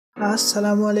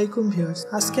আসসালামু আলাইকুম ভিউয়ার্স,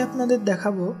 আজকে আপনাদের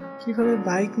দেখাবো কিভাবে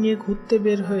বাইক নিয়ে ঘুরতে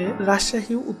বের হয়ে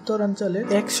রাজশাহী উত্তরাঞ্চলের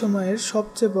এক সময়ের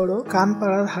সবচেয়ে বড়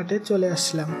কানপাড়ার হাটে চলে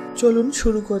আসলাম। চলুন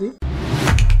শুরু করি।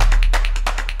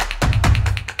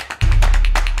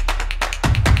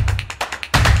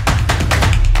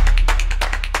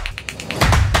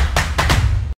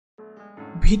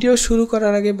 ভিডিও শুরু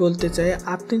করার আগে বলতে চাই,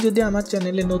 আপনি যদি আমার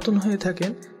চ্যানেলে নতুন হয়ে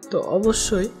থাকেন তো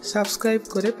অবশ্যই সাবস্ক্রাইব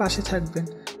করে পাশে থাকবেন।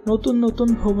 নতুন নতুন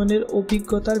ভ্রমণের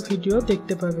অভিজ্ঞতার ভিডিও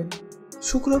দেখতে পাবেন।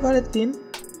 শুক্রবারের দিন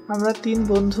আমরা 3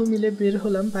 বন্ধু মিলে বের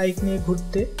হলাম বাইক নিয়ে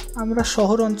ঘুরতে। আমরা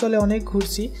শহর অঞ্চলে অনেক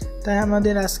ঘুরছি, তাই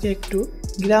আমাদের আজকে একটু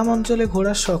গ্রাম অঞ্চলে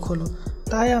ঘোরার শখ হলো।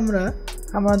 তাই আমরা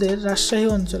আমাদের রাজশাহী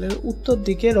অঞ্চলের উত্তর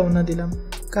দিকে রওনা দিলাম,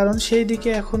 কারণ সেই দিকে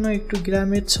এখনও একটু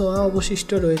গ্রামের ছোঁয়া অবশিষ্ট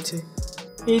রয়েছে।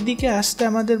 এই দিকে আসতে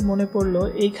আমাদের মনে পড়লো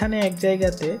এইখানে এক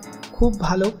জায়গাতে খুব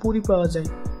ভালো পুরি পাওয়া যায়,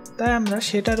 তাই আমরা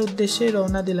সেটার উদ্দেশ্যে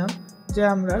রওনা দিলাম যে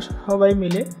আমরা সবাই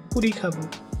মিলে পুরি খাবো।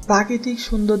 প্রাকৃতিক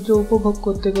সৌন্দর্য উপভোগ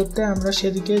করতে করতে আমরা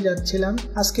সেদিকে যাচ্ছিলাম।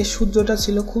 আজকে সূর্যটা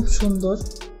ছিল খুব সুন্দর,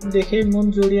 দেখে মন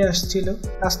জড়িয়ে আসছিল।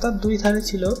 রাস্তার 2 ধারে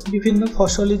ছিল বিভিন্ন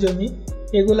ফসলি জমি,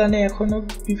 এগুলানে এখনো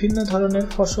বিভিন্ন ধরনের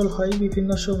ফসল হয়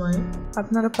বিভিন্ন সময়ে।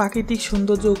 আপনারা প্রাকৃতিক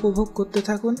সৌন্দর্য উপভোগ করতে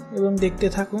থাকুন এবং দেখতে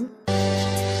থাকুন।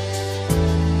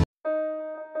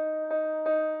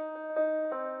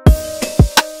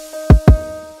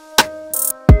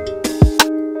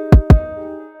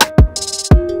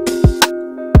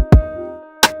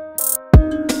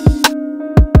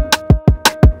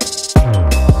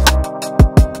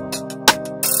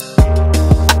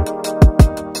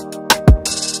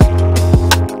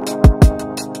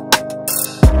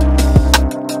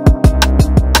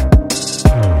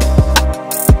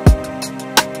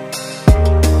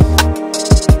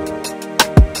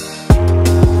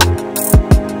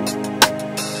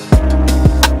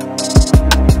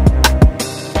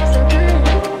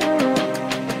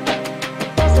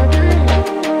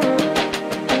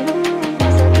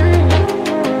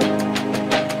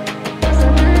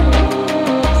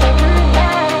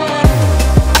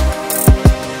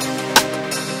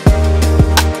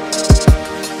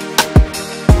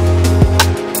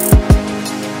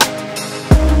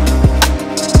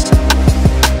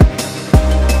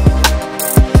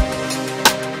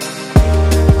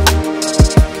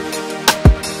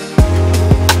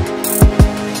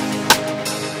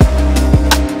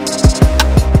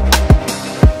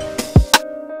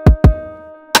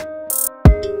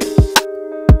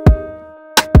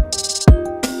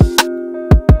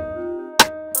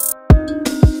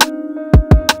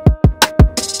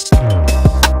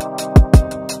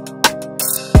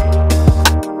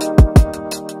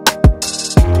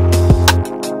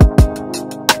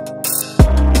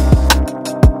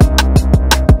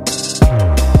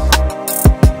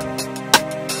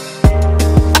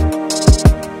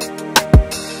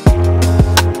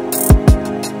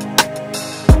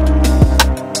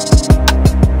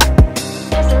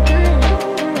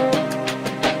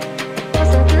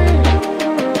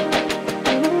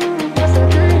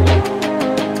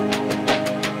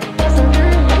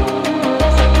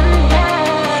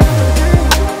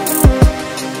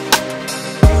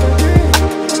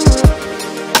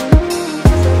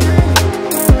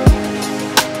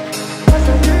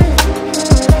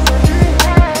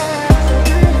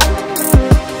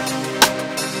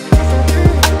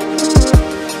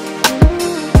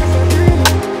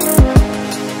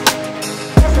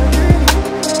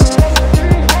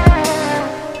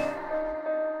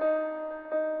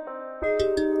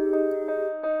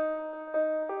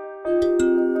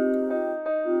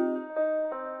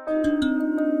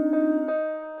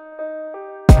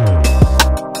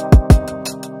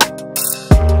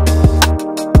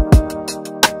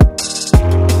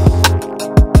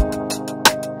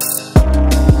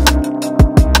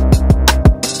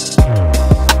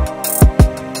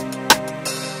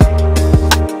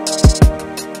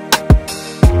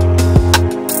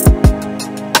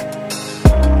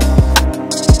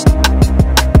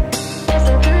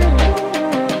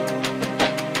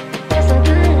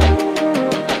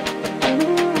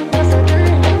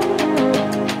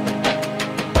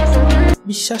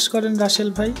 বিশ্বাস করেন রাসেল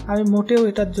ভাই, আমি মোটেও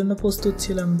এটার জন্য প্রস্তুত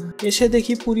ছিলাম না। এসে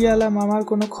দেখি পুরিয়ালা মামার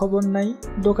কোনো খবর নাই,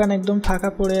 দোকান একদম ফাঁকা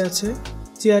পড়ে আছে,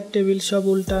 চেয়ার টেবিল সব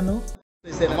উল্টানো।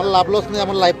 আমার লাভ লস নেই,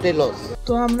 আমার লাইফটাই লস।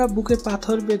 তো আমরা বুকে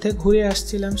পাথর বেঁধে ঘুরে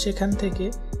আসছিলাম সেখান থেকে।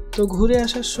 তো ঘুরে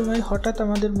আসার সময় হঠাৎ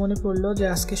আমাদের মনে পড়লো যে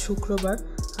আজকে শুক্রবার,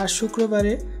 আর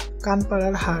শুক্রবারে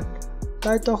কানপাড়ার হাট।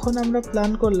 তাই তখন আমরা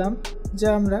প্ল্যান করলাম যে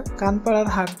আমরা কানপাড়ার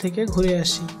হাট থেকে ঘুরে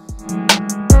আসি।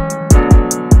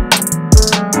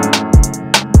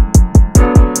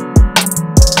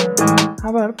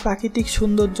 আবার প্রাকৃতিক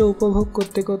সৌন্দর্য উপভোগ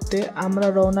করতে করতে আমরা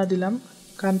রওনা দিলাম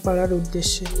কানপাড়ার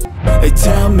উদ্দেশ্যে। They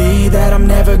tell me that I'm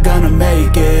never gonna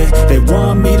make it. They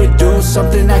want me to do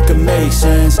something that could make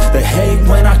sense. They hate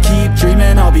when I keep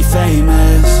dreaming I'll be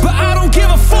famous, but I don't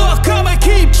give a fuck, I'ma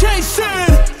keep chasing.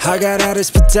 I got all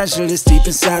this potential that's deep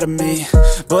inside of me,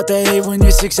 but they hate when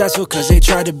you're successful cause they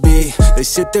try to be. They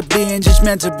sit there being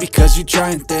judgmental because you're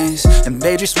trying things, and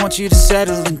they just want you to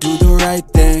settle and do the right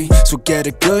thing. So get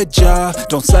a good job,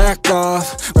 don't slack off.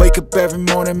 Wake up every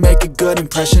morning, make a good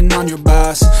impression on your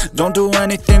boss. Don't do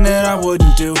anything that I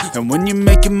wouldn't do, and when you're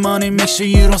making money, make sure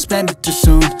you don't spend it too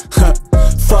soon.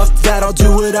 Fuck that, I'll do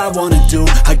what I wanna do.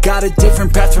 I got a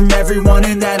different path from everyone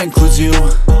and that includes you.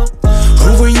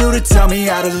 Who are you to tell me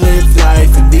how to live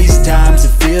life? In these times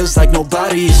it feels like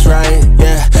nobody is right,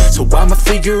 yeah. So I'ma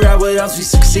figure out what else we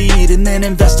succeed, and then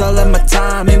invest all of my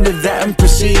time into that and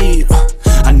proceed.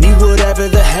 I need whatever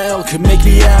the hell could make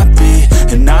me happy,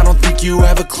 and I don't think you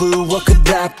have a clue what could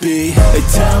that be. They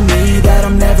tell me that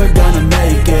I'm never gonna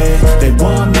make it. They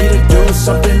want me to do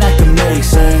something that could make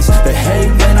sense. They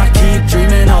hate when I keep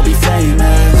dreaming I'll be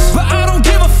famous, but I don't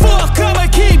give a fuck, I'ma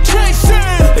keep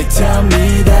chasing. They tell me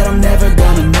that I'm never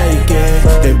gonna make it.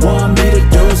 They want me to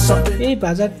do something. এই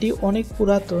বাজারটি অনেক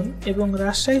পুরাতন এবং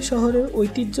রাজশাহী শহরের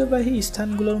ঐতিহ্যবাহী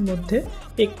স্থানগুলোর মধ্যে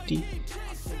একটি।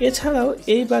 এছাড়াও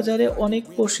এই বাজারে অনেক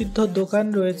প্রসিদ্ধ দোকান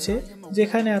রয়েছে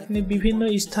যেখানে আপনি বিভিন্ন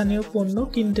স্থানীয় পণ্য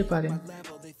কিনতে পারেন।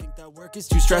 Work is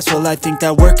too stressful, I think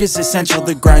that work is essential.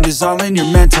 The grind is all in your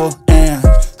mental, and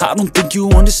I don't think you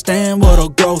understand what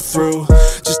I'll go through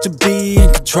just to be in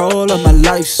control of my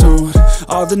life soon.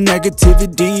 All the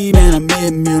negativity, man, I'm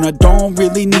immune. I don't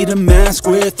really need a mask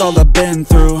with all I've been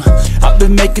through. I've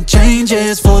been making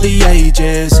changes for the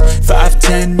ages.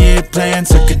 5-10-year plans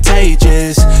are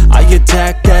contagious. I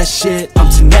attack that shit, I'm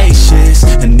tenacious.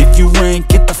 And if you ain't,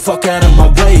 get the fuck out of my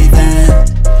way then.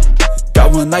 Got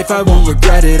one life, I won't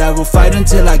regret it. I will fight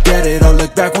until I get it. I'll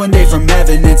look back one day from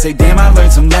heaven and say damn, I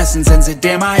learned some lessons, and say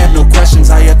damn, I had no questions.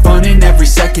 I had fun in every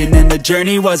second, and the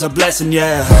journey was a blessing,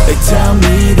 yeah. They tell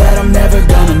me that I'm never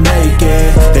gonna make it.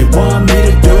 They want me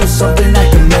to do something that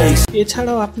can make sense.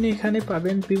 এছাড়াও আপনি এখানে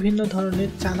পাবেন বিভিন্ন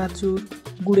ধরনের চানাচুর,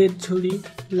 গুড়ের ঝুড়ি,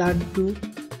 লাড্ডু,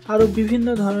 আরও বিভিন্ন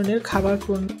ধরনের খাবার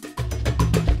পণ্য।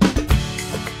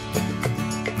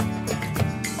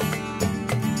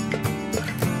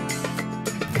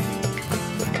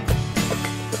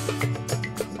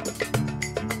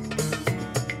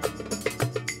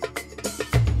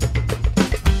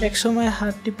 একসময়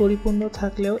হাটটি পরিপূর্ণ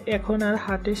থাকলেও এখন আর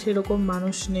হাটে সেরকম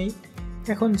মানুষ নেই।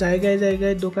 এখন জায়গায়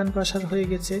জায়গায় দোকান পাশার হয়ে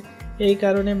গেছে, এই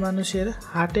কারণে মানুষের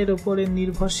হাটের ওপরে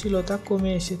নির্ভরশীলতা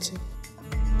কমে এসেছে।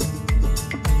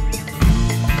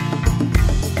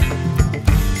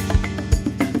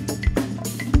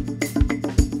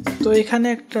 তো এখানে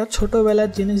একটা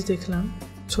ছোটবেলার জিনিস দেখলাম।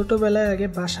 ছোটবেলায় আগে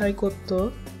বাসায় করতো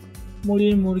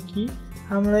মুড়ির মুরগি,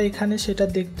 আমরা এখানে সেটা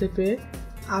দেখতে পেয়ে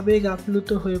আবেগ আপ্লুত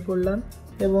হয়ে পড়লাম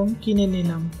এবং কিনে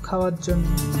নিলাম খাওয়ার জন্য।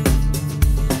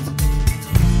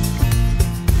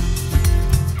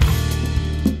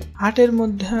 হাটের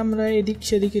মধ্যে আমরা এদিক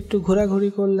সেদিক একটু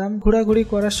ঘোরাঘুরি করলাম। ঘোরাঘুরি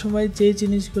করার সময় যে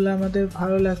জিনিসগুলো আমাদের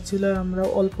ভালো লাগছিল আমরা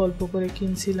অল্প অল্প করে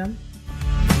কিনছিলাম।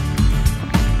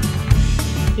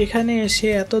 এখানে এসে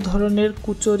এত ধরনের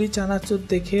কুচুরি চানাচুর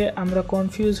দেখে আমরা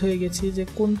কনফিউজ হয়ে গেছি যে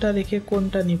কোনটা রেখে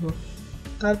কোনটা নিব।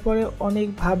 তারপরে অনেক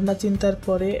ভাবনা চিন্তার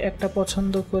পরে একটা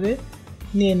পছন্দ করে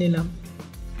নিয়ে নিলাম।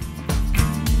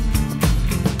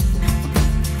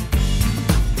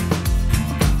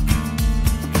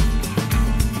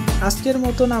 আজকের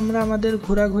মতন আমরা আমাদের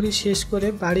ঘোরাঘুরি শেষ করে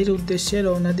বাড়ির উদ্দেশ্যে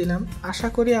রওনা দিলাম। আশা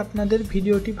করি আপনাদের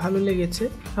ভিডিওটি ভালো লেগেছে।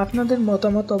 আপনাদের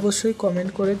মতামত অবশ্যই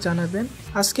কমেন্ট করে জানাবেন।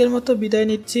 আজকের মতো বিদায়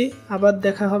নিচ্ছি, আবার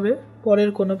দেখা হবে পরের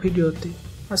কোনো ভিডিওতে।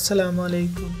 আসসালামু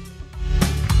আলাইকুম।